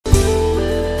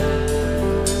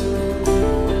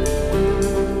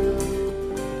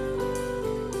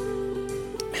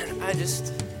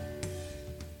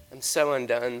so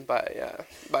undone by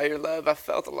your love. I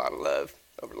felt a lot of love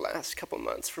over the last couple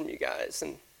months from you guys,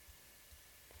 and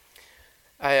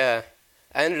I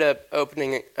ended up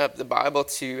opening up the Bible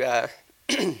to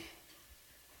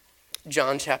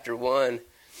John chapter 1,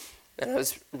 and I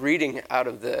was reading out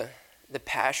of the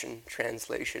Passion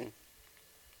Translation.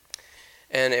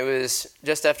 And it was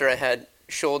just after I had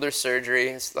shoulder surgery.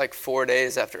 It's like 4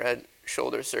 days after I had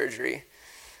shoulder surgery.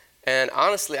 And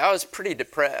honestly, I was pretty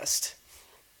depressed.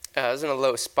 I was in a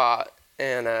low spot.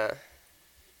 And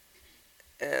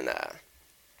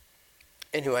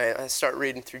anyway, I start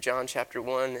reading through John chapter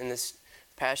 1 in this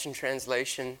Passion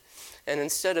Translation. And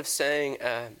instead of saying,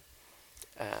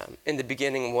 in the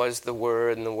beginning was the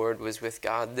Word, and the Word was with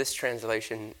God, this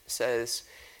translation says,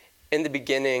 in the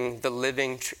beginning, the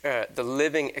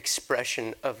living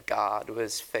expression of God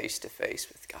was face to face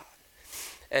with God.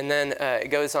 And then it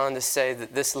goes on to say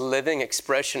that this living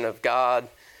expression of God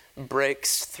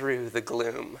breaks through the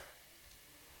gloom.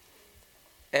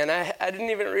 And I didn't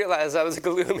even realize I was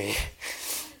gloomy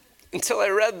until I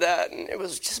read that, and it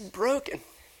was just broken.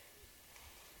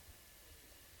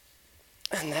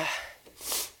 And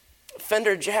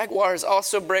Fender Jaguars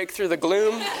also break through the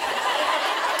gloom.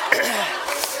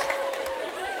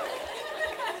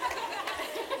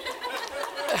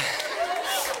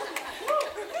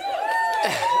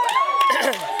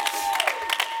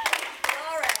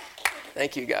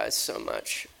 Thank you guys so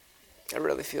much. I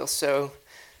really feel so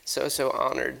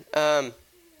honored.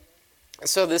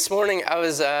 So this morning I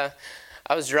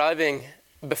was driving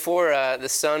before the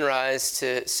sunrise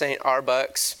to St.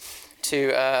 Arbuck's,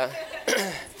 to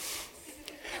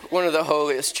one of the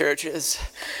holiest churches,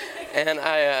 and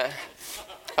I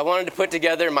wanted to put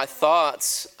together my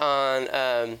thoughts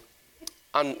on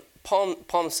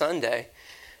Palm Sunday,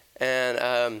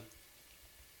 and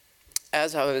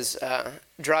as I was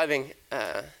driving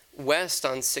west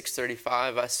on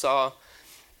 635, I saw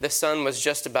the sun was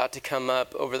just about to come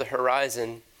up over the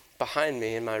horizon behind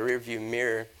me in my rearview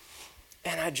mirror.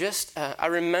 And I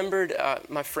remembered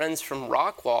my friends from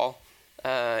Rockwall,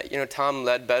 Tom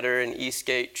Ledbetter and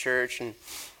Eastgate Church, and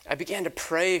I began to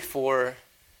pray for,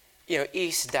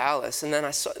 East Dallas. And then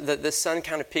I saw the sun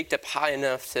kind of peaked up high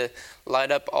enough to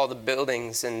light up all the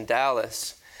buildings in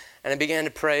Dallas. And I began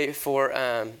to pray for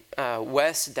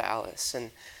West Dallas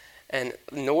and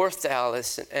North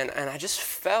Dallas, and I just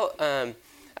felt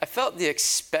the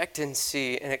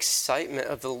expectancy and excitement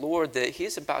of the Lord that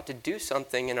He's about to do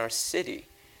something in our city.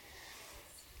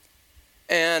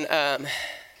 And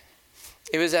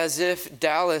it was as if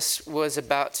Dallas was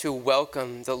about to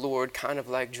welcome the Lord, kind of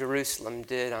like Jerusalem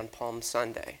did on Palm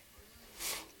Sunday.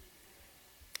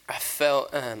 I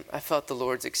felt the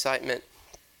Lord's excitement.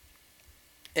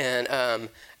 And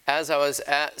as I was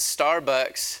at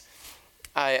Starbucks,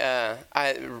 I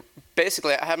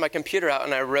had my computer out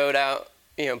and I wrote out,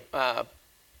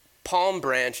 palm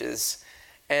branches,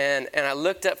 and I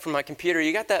looked up from my computer.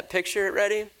 You got that picture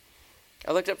ready?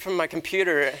 I looked up from my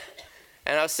computer,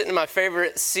 and I was sitting in my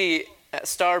favorite seat at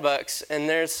Starbucks, and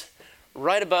there's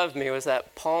right above me was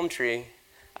that palm tree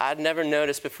I'd never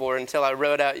noticed before until I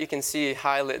wrote out. You can see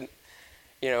highlighted,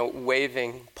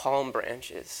 waving palm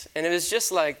branches. And it was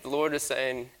just like the Lord was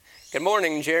saying, "Good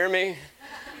morning, Jeremy.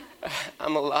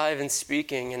 I'm alive and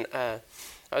speaking." And I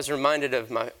was reminded of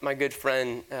my good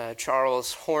friend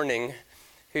Charles Horning,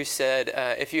 who said,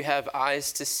 if you have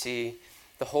eyes to see,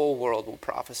 the whole world will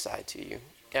prophesy to you,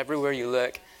 everywhere you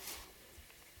look.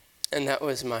 And that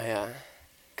was my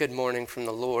good morning from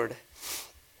the Lord.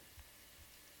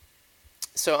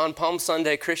 So on Palm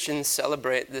Sunday, Christians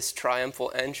celebrate this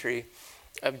triumphal entry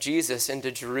of Jesus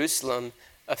into Jerusalem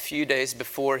a few days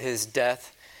before his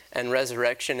death and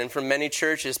resurrection. And for many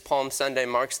churches, Palm Sunday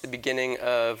marks the beginning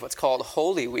of what's called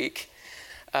Holy Week,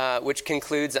 which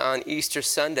concludes on Easter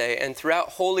Sunday. And throughout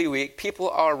Holy Week, people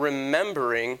are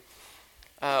remembering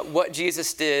what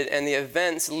Jesus did and the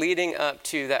events leading up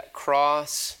to that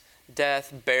cross,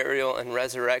 death, burial, and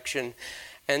resurrection.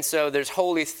 And so there's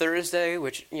Holy Thursday,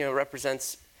 which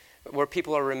represents where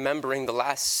people are remembering the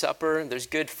Last Supper. There's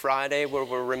Good Friday, where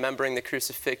we're remembering the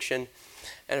crucifixion.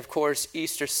 And of course,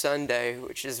 Easter Sunday,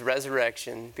 which is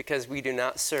resurrection, because we do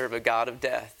not serve a God of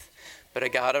death, but a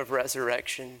God of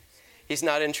resurrection. He's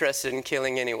not interested in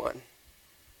killing anyone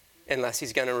unless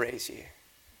he's going to raise you.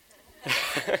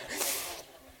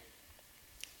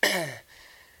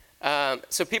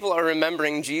 So people are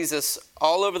remembering Jesus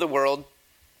all over the world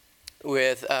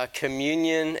with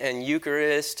communion and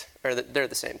Eucharist, or they're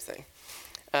the same thing.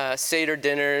 Seder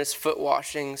dinners, foot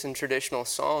washings, and traditional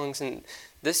songs. And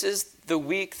this is the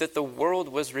week that the world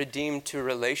was redeemed to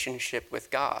relationship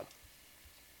with God.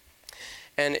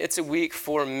 And it's a week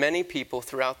for many people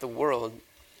throughout the world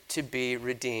to be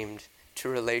redeemed to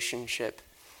relationship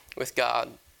with God.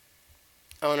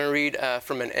 I want to read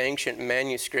from an ancient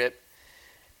manuscript,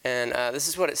 and this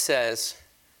is what it says.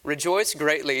 Rejoice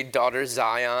greatly, daughter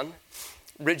Zion.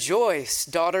 Rejoice,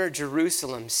 daughter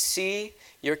Jerusalem. See,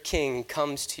 your king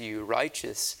comes to you,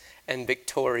 righteous and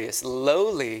victorious,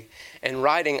 lowly and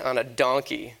riding on a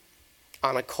donkey,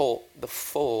 on a colt, the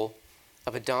foal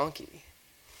of a donkey.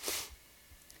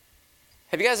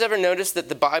 Have you guys ever noticed that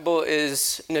the Bible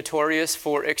is notorious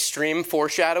for extreme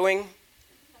foreshadowing?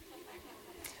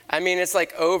 I mean, it's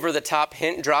like over-the-top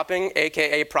hint dropping,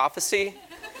 aka prophecy.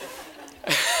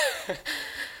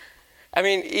 I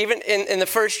mean, even in the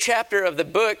first chapter of the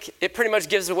book, it pretty much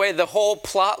gives away the whole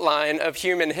plot line of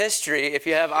human history, if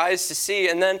you have eyes to see.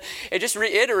 And then it just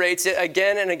reiterates it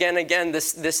again and again and again,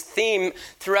 this theme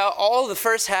throughout all the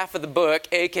first half of the book,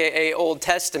 aka Old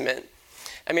Testament.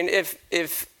 I mean,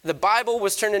 if the Bible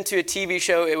was turned into a TV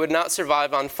show, it would not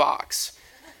survive on Fox,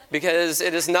 because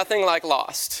it is nothing like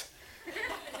Lost.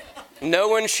 No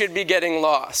one should be getting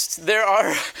lost. There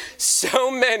are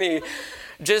so many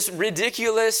just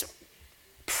ridiculous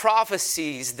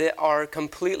prophecies that are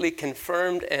completely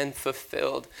confirmed and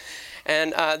fulfilled.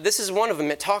 And this is one of them.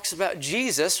 It talks about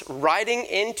Jesus riding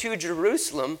into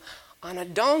Jerusalem on a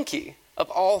donkey, of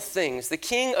all things. The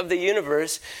king of the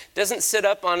universe doesn't sit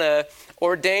up on an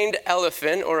ordained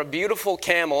elephant or a beautiful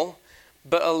camel,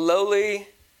 but a lowly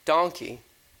donkey.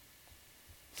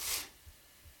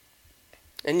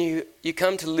 And you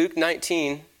come to Luke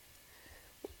 19,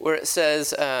 where it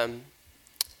says,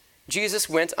 Jesus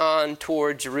went on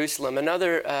toward Jerusalem.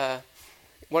 Another,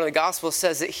 one of the Gospels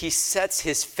says that he sets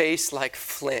his face like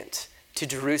flint to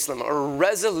Jerusalem, or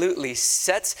resolutely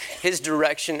sets his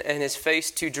direction and his face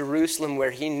to Jerusalem,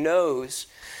 where he knows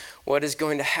what is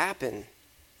going to happen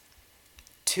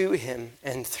to him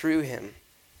and through him.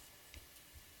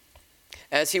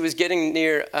 As he was getting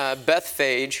near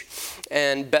Bethphage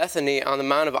and Bethany on the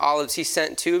Mount of Olives, he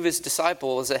sent two of his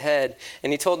disciples ahead,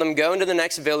 and he told them, go into the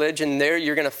next village, and there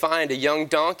you're going to find a young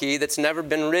donkey that's never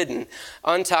been ridden.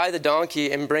 Untie the donkey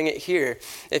and bring it here.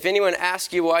 If anyone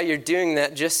asks you why you're doing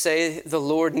that, just say the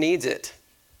Lord needs it.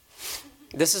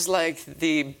 This is like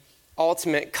the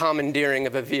ultimate commandeering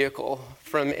of a vehicle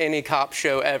from any cop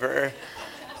show ever.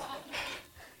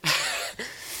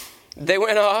 They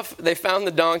went off, they found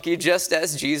the donkey just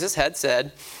as Jesus had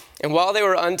said. And while they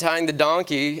were untying the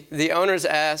donkey, the owners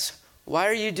asked, why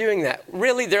are you doing that?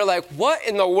 Really, they're like, what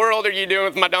in the world are you doing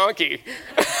with my donkey?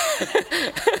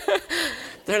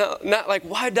 They're not like,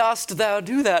 why dost thou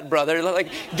do that, brother? They're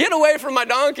like, get away from my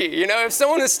donkey. You know, if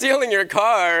someone is stealing your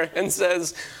car and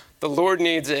says, the Lord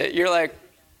needs it, you're like,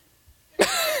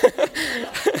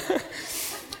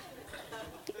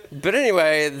 But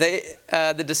anyway,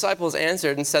 the disciples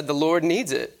answered and said, the Lord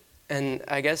needs it. And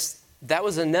I guess that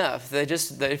was enough.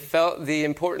 They felt the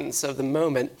importance of the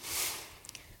moment.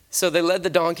 So they led the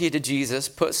donkey to Jesus,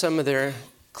 put some of their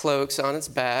cloaks on its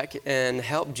back, and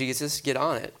helped Jesus get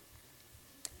on it.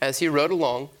 As he rode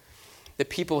along, the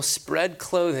people spread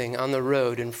clothing on the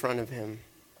road in front of him.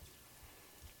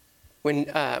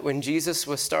 When Jesus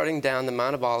was starting down the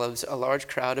Mount of Olives,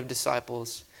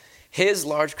 his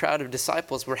large crowd of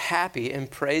disciples were happy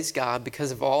and praised God because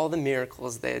of all the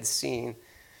miracles they had seen.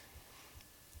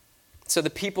 So the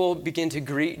people begin to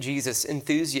greet Jesus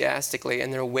enthusiastically,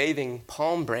 and they're waving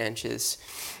palm branches,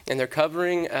 and they're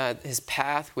covering his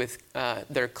path with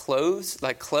their clothes,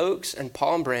 like cloaks and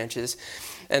palm branches.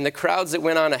 And the crowds that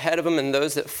went on ahead of him and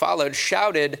those that followed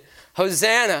shouted,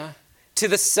 Hosanna to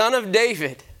the Son of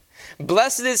David.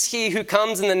 Blessed is he who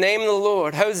comes in the name of the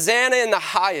Lord. Hosanna in the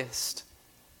highest.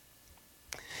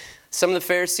 Some of the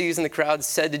Pharisees in the crowd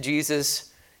said to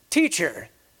Jesus, Teacher,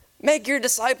 make your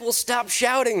disciples stop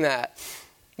shouting that.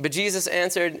 But Jesus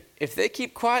answered, if they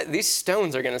keep quiet, these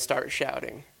stones are going to start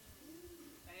shouting.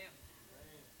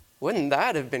 Wouldn't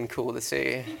that have been cool to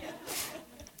see?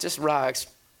 Just rocks.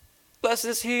 Blessed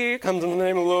is he, comes in the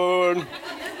name of the Lord.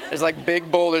 There's like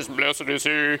big boulders, blessed is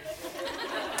he.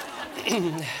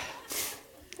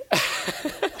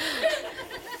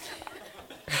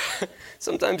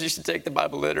 Sometimes you should take the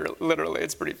Bible literally.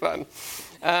 It's pretty fun.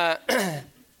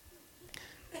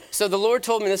 So the Lord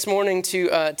told me this morning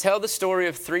to tell the story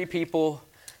of three people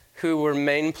who were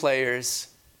main players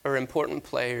or important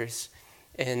players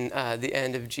in the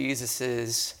end of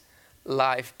Jesus's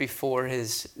life before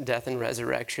his death and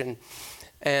resurrection.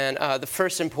 And the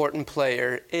first important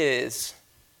player is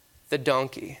the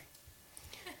donkey.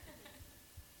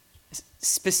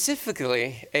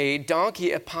 Specifically, a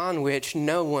donkey upon which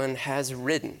no one has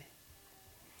ridden.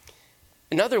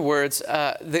 In other words,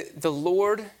 the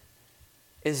Lord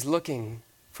is looking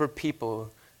for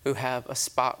people who have a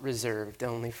spot reserved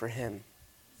only for him.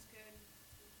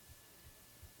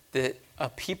 That a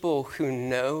people who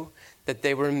know that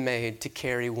they were made to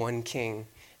carry one king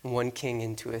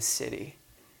into a city.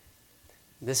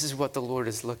 This is what the Lord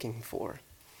is looking for.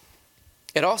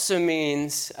 It also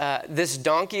means this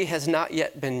donkey has not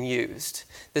yet been used.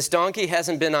 This donkey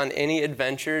hasn't been on any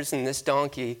adventures, and this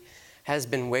donkey has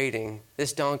been waiting.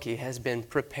 This donkey has been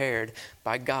prepared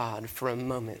by God for a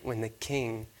moment when the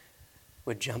king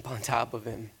would jump on top of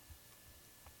him.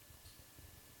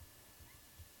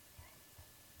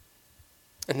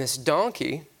 And this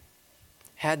donkey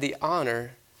had the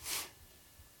honor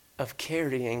of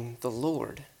carrying the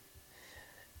Lord.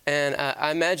 And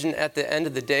I imagine at the end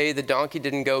of the day, the donkey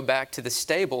didn't go back to the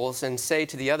stables and say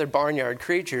to the other barnyard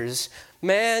creatures,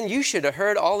 "Man, you should have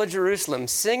heard all of Jerusalem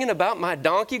singing about my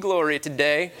donkey glory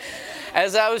today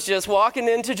as I was just walking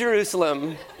into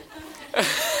Jerusalem."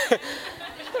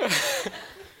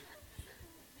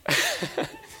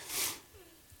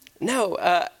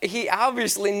 No, he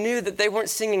obviously knew that they weren't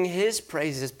singing his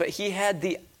praises, but he had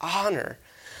the honor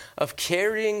of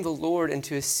carrying the Lord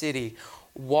into a city,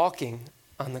 walking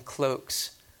on the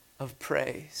cloaks of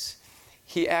praise.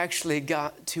 He actually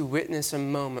got to witness a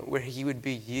moment where he would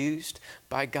be used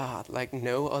by God like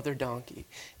no other donkey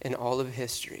in all of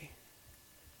history.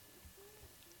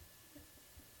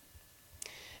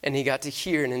 And he got to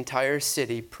hear an entire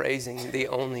city praising the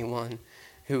only one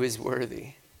who is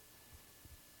worthy.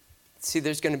 See,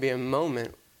 there's going to be a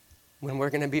moment when we're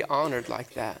going to be honored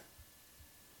like that.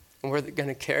 And we're going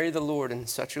to carry the Lord in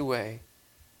such a way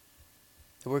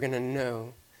that we're going to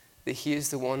know that he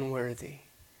is the one worthy,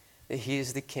 that he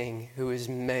is the King who is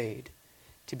made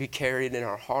to be carried in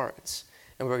our hearts.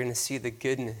 And we're going to see the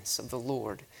goodness of the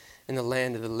Lord in the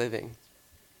land of the living.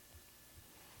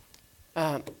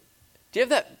 Do you have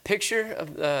that picture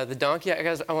of the donkey?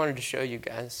 I wanted to show you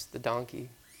guys the donkey.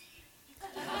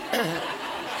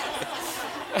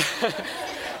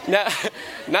 No,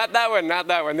 not that one, the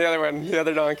other one, the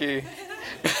other donkey.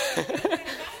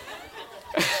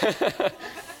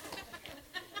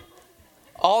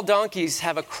 All donkeys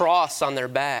have a cross on their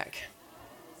back.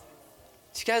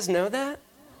 Do you guys know that?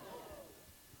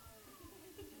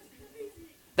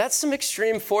 That's some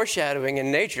extreme foreshadowing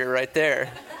in nature right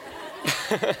there.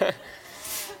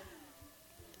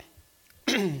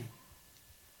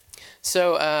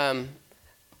 So,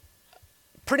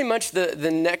 pretty much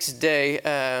the next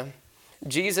day,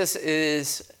 Jesus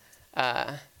is,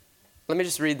 let me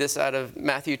just read this out of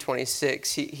Matthew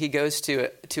 26. He goes to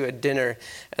a dinner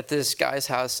at this guy's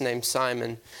house named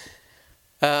Simon.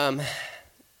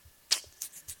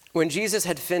 When Jesus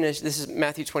had finished, this is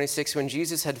Matthew 26, when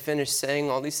Jesus had finished saying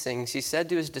all these things, he said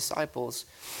to his disciples,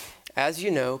 "As you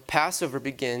know, Passover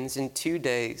begins in 2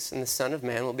 days, and the Son of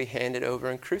Man will be handed over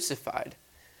and crucified."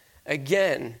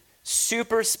 Again,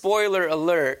 super spoiler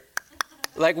alert.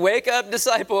 Like, wake up,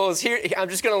 disciples. Here, I'm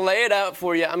just going to lay it out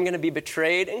for you. I'm going to be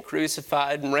betrayed and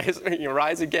crucified and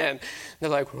rise again. They're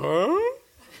like, huh?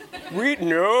 We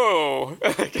know.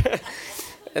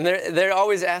 And they're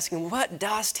always asking, what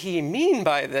does he mean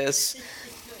by this?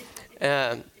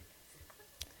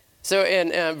 So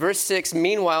in verse 6,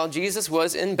 meanwhile, Jesus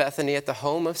was in Bethany at the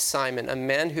home of Simon, a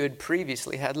man who had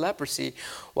previously had leprosy.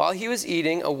 While he was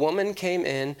eating, a woman came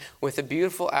in with a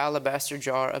beautiful alabaster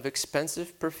jar of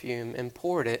expensive perfume and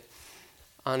poured it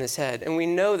on his head. And we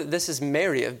know that this is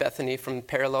Mary of Bethany from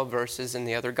parallel verses in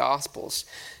the other Gospels.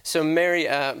 So Mary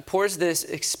pours this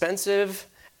expensive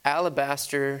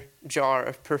alabaster jar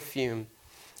of perfume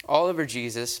all over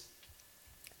Jesus.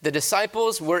 The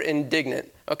disciples were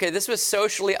indignant. Okay, this was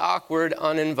socially awkward,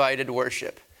 uninvited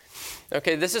worship.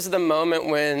 Okay, this is the moment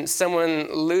when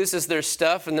someone loses their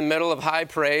stuff in the middle of high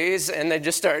praise and they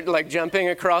just start like jumping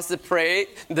across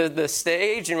the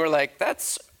stage, and we're like,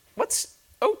 what's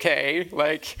okay,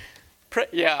 like,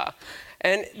 yeah.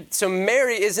 And so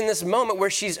Mary is in this moment where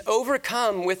she's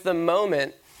overcome with the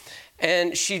moment,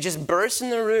 and she just bursts in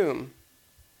the room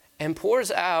and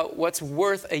pours out what's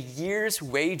worth a year's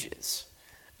wages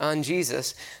on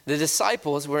Jesus. The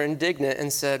disciples were indignant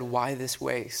and said, "Why this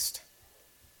waste?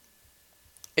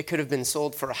 It could have been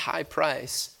sold for a high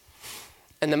price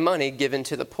and the money given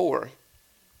to the poor."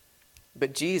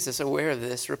 But Jesus, aware of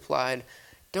this, replied,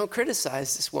 "Don't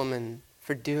criticize this woman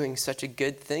for doing such a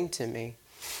good thing to me.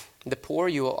 The poor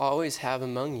you will always have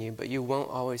among you, but you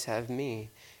won't always have me.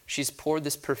 She's poured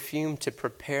this perfume to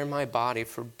prepare my body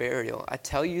for burial. I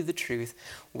tell you the truth,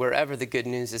 wherever the good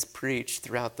news is preached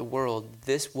throughout the world,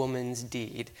 this woman's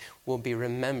deed will be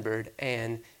remembered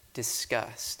and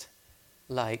discussed,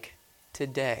 like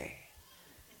today."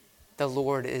 The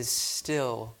Lord is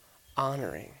still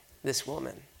honoring this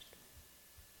woman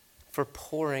for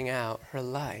pouring out her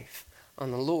life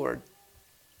on the Lord.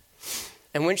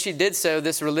 And when she did so,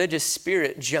 this religious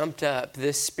spirit jumped up,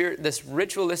 this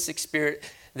ritualistic spirit,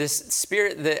 this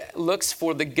spirit that looks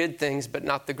for the good things but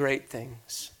not the great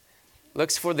things.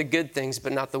 Looks for the good things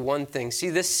but not the one thing. See,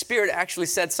 this spirit actually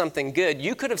said something good.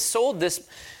 You could have sold this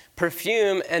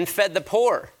perfume and fed the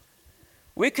poor.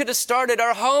 We could have started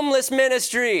our homeless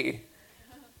ministry.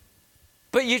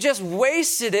 But you just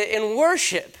wasted it in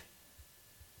worship.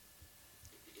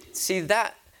 See,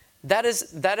 that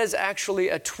is actually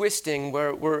a twisting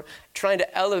where we're trying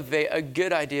to elevate a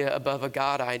good idea above a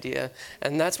God idea.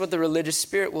 And that's what the religious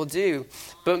spirit will do.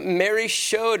 But Mary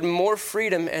showed more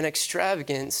freedom and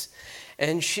extravagance,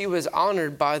 and she was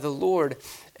honored by the Lord.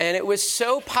 And it was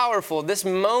so powerful. This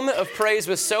moment of praise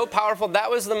was so powerful. That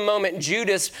was the moment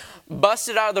Judas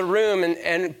busted out of the room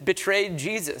and betrayed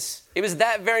Jesus. It was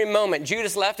that very moment.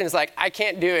 Judas left and was like, I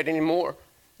can't do it anymore.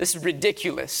 This is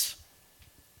ridiculous.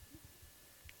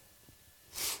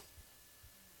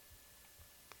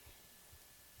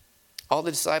 All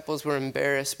the disciples were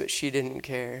embarrassed, but she didn't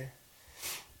care.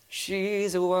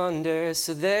 She's a wonder,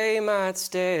 so they might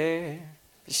stare.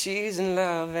 But she's in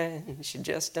love and she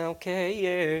just don't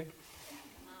care.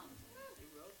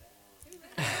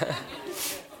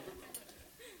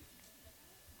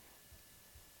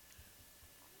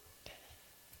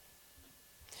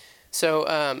 So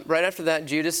right after that,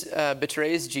 Judas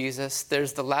betrays Jesus.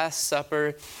 There's the Last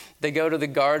Supper. They go to the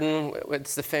garden.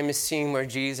 It's the famous scene where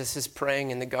Jesus is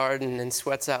praying in the garden and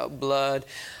sweats out blood.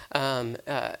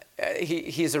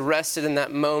 He's arrested in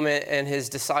that moment, and his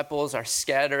disciples are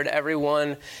scattered.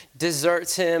 Everyone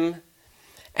deserts him.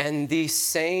 And the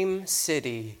same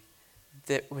city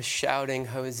that was shouting,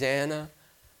 Hosanna,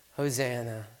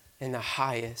 Hosanna, in the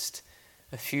highest,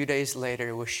 a few days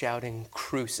later was shouting,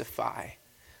 Crucify,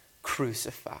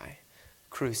 crucify,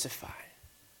 crucify.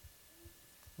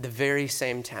 The very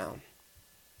same town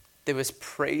that was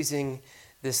praising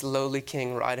this lowly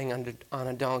king riding on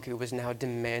a donkey was now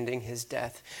demanding his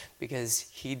death because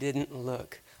he didn't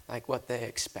look like what they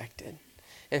expected.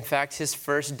 In fact, his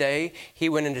first day, he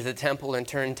went into the temple and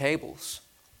turned tables.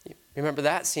 You remember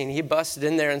that scene? He busted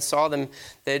in there and saw them.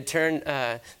 They had turned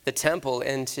the temple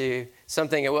into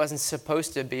something it wasn't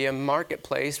supposed to be, a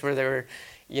marketplace where there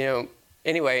were,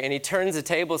 Anyway, and he turns the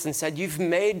tables and said, you've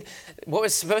made what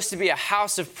was supposed to be a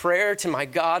house of prayer to my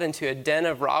God into a den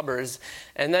of robbers.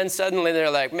 And then suddenly they're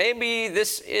like, maybe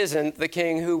this isn't the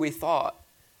king who we thought.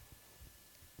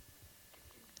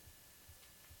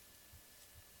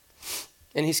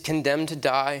 And he's condemned to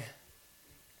die.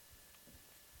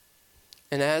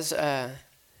 And as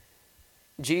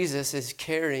Jesus is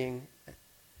carrying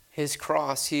his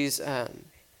cross,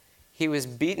 he was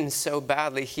beaten so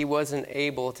badly he wasn't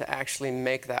able to actually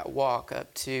make that walk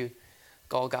up to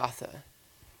Golgotha.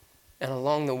 And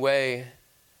along the way,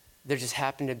 there just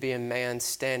happened to be a man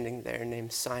standing there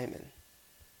named Simon.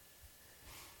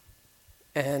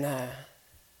 And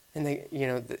they,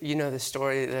 the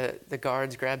story. The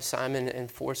guards grabbed Simon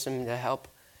and forced him to help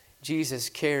Jesus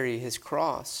carry his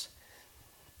cross.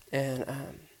 And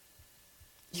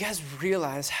you guys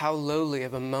realize how lowly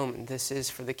of a moment this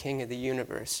is for the King of the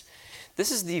universe. This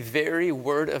is the very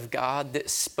word of God that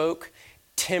spoke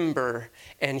timber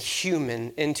and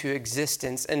human into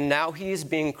existence. And now he is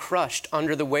being crushed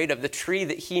under the weight of the tree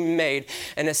that he made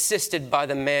and assisted by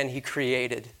the man he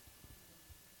created.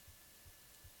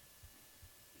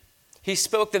 He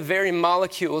spoke the very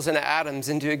molecules and atoms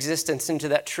into existence into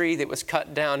that tree that was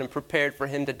cut down and prepared for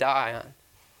him to die on.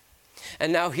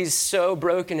 And now he's so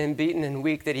broken and beaten and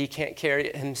weak that he can't carry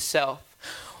it himself.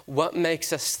 What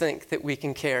makes us think that we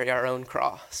can carry our own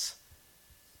cross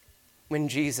when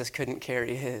Jesus couldn't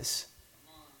carry his?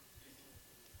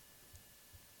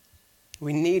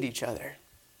 We need each other.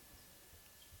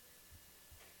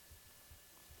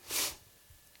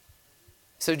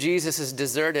 So Jesus is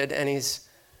deserted and he's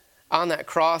on that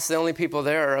cross. The only people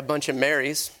there are a bunch of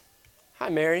Marys. Hi,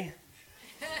 Mary.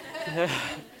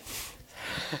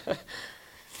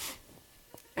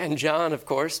 And John, of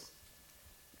course.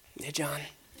 Hey, John.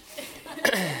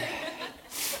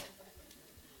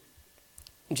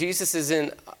 Jesus is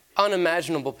in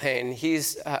unimaginable pain. He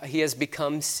has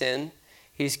become sin.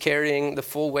 He's carrying the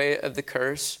full weight of the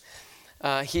curse.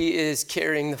 He is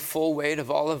carrying the full weight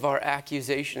of all of our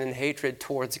accusation and hatred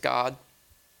towards God.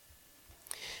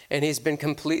 And he's been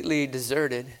completely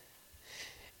deserted.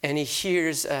 And he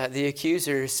hears the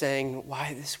accuser saying,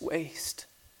 why this waste?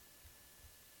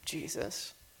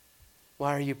 Jesus,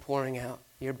 why are you pouring out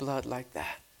your blood like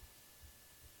that?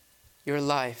 Your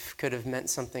life could have meant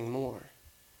something more.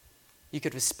 You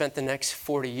could have spent the next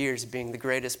 40 years being the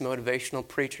greatest motivational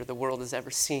preacher the world has ever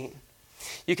seen.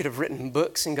 You could have written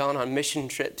books and gone on mission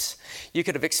trips. You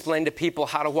could have explained to people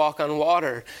how to walk on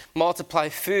water, multiply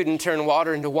food, and turn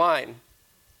water into wine.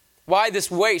 Why this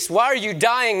waste? Why are you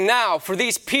dying now for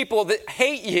these people that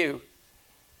hate you?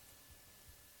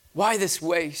 Why this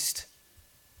waste?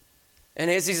 And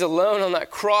as he's alone on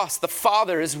that cross, the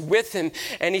Father is with him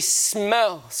and he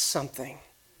smells something.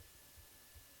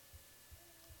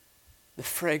 The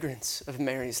fragrance of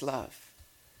Mary's love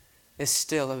is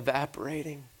still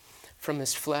evaporating from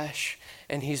his flesh,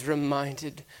 and he's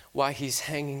reminded why he's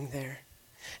hanging there,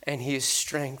 and he is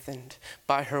strengthened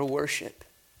by her worship,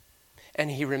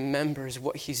 and he remembers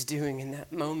what he's doing in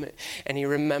that moment, and he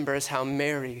remembers how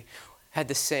Mary had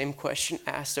the same question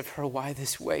asked of her, why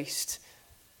this waste?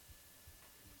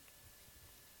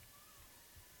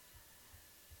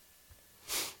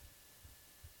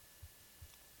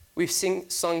 We've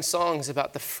sung songs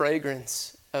about the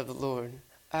fragrance of the Lord.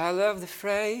 I love the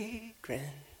fragrance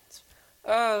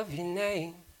of your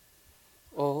name,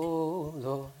 oh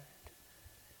Lord.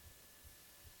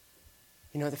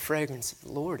 You know what the fragrance of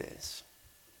the Lord is?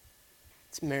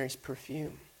 It's Mary's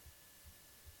perfume.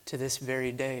 To this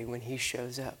very day, when he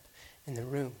shows up in the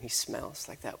room, he smells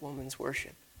like that woman's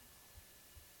worship.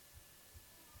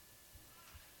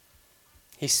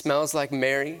 He smells like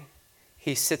Mary.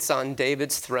 He sits on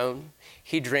David's throne.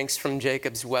 He drinks from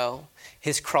Jacob's well.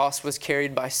 His cross was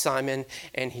carried by Simon,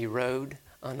 and he rode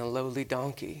on a lowly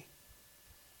donkey.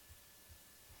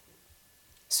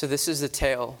 So this is the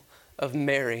tale of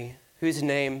Mary, whose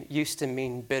name used to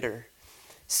mean bitter.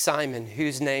 Simon,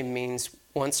 whose name means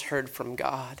once heard from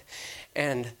God.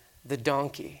 And the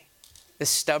donkey, the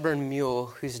stubborn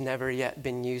mule who's never yet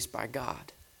been used by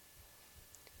God.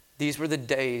 These were the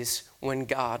days when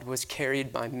God was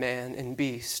carried by man and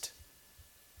beast.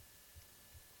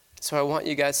 So I want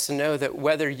you guys to know that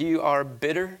whether you are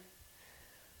bitter,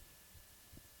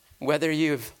 whether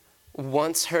you've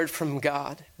once heard from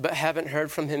God but haven't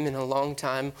heard from him in a long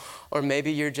time, or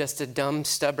maybe you're just a dumb,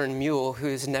 stubborn mule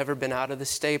who's never been out of the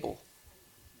stable,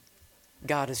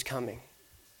 God is coming.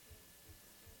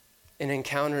 An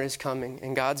encounter is coming,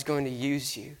 and God's going to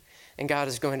use you, and God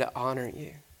is going to honor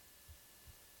you.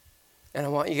 And I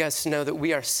want you guys to know that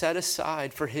we are set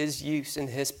aside for his use and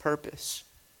his purpose.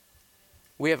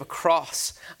 We have a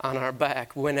cross on our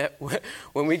back. When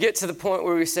we get to the point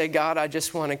where we say, God, I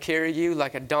just want to carry you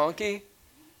like a donkey,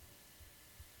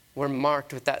 we're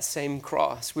marked with that same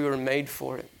cross. We were made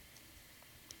for it.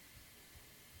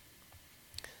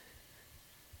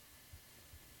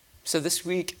 So this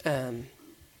week,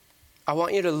 I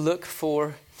want you to look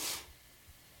for,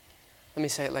 let me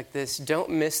say it like this, don't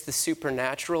miss the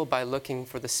supernatural by looking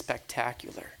for the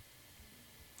spectacular.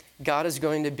 God is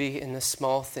going to be in the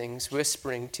small things,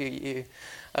 whispering to you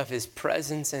of his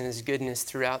presence and his goodness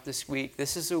throughout this week.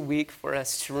 This is a week for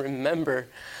us to remember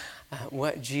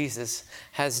what Jesus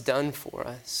has done for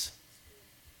us.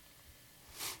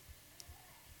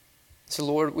 So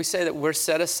Lord, we say that we're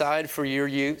set aside for your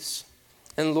use.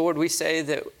 And Lord, we say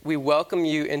that we welcome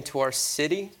you into our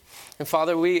city. And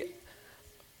Father,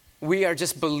 we are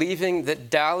just believing that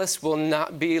Dallas will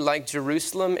not be like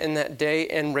Jerusalem in that day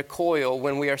and recoil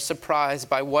when we are surprised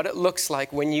by what it looks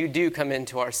like when you do come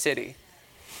into our city.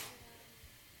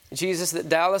 Jesus, that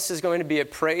Dallas is going to be a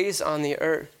praise on the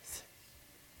earth.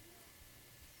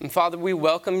 And Father, we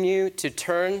welcome you to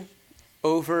turn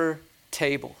over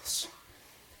tables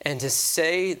and to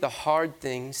say the hard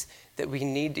things that we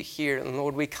need to hear. And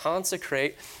Lord, we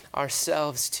consecrate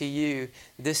ourselves to you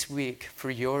this week for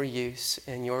your use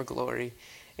and your glory.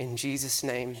 In Jesus'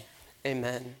 name,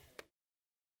 amen.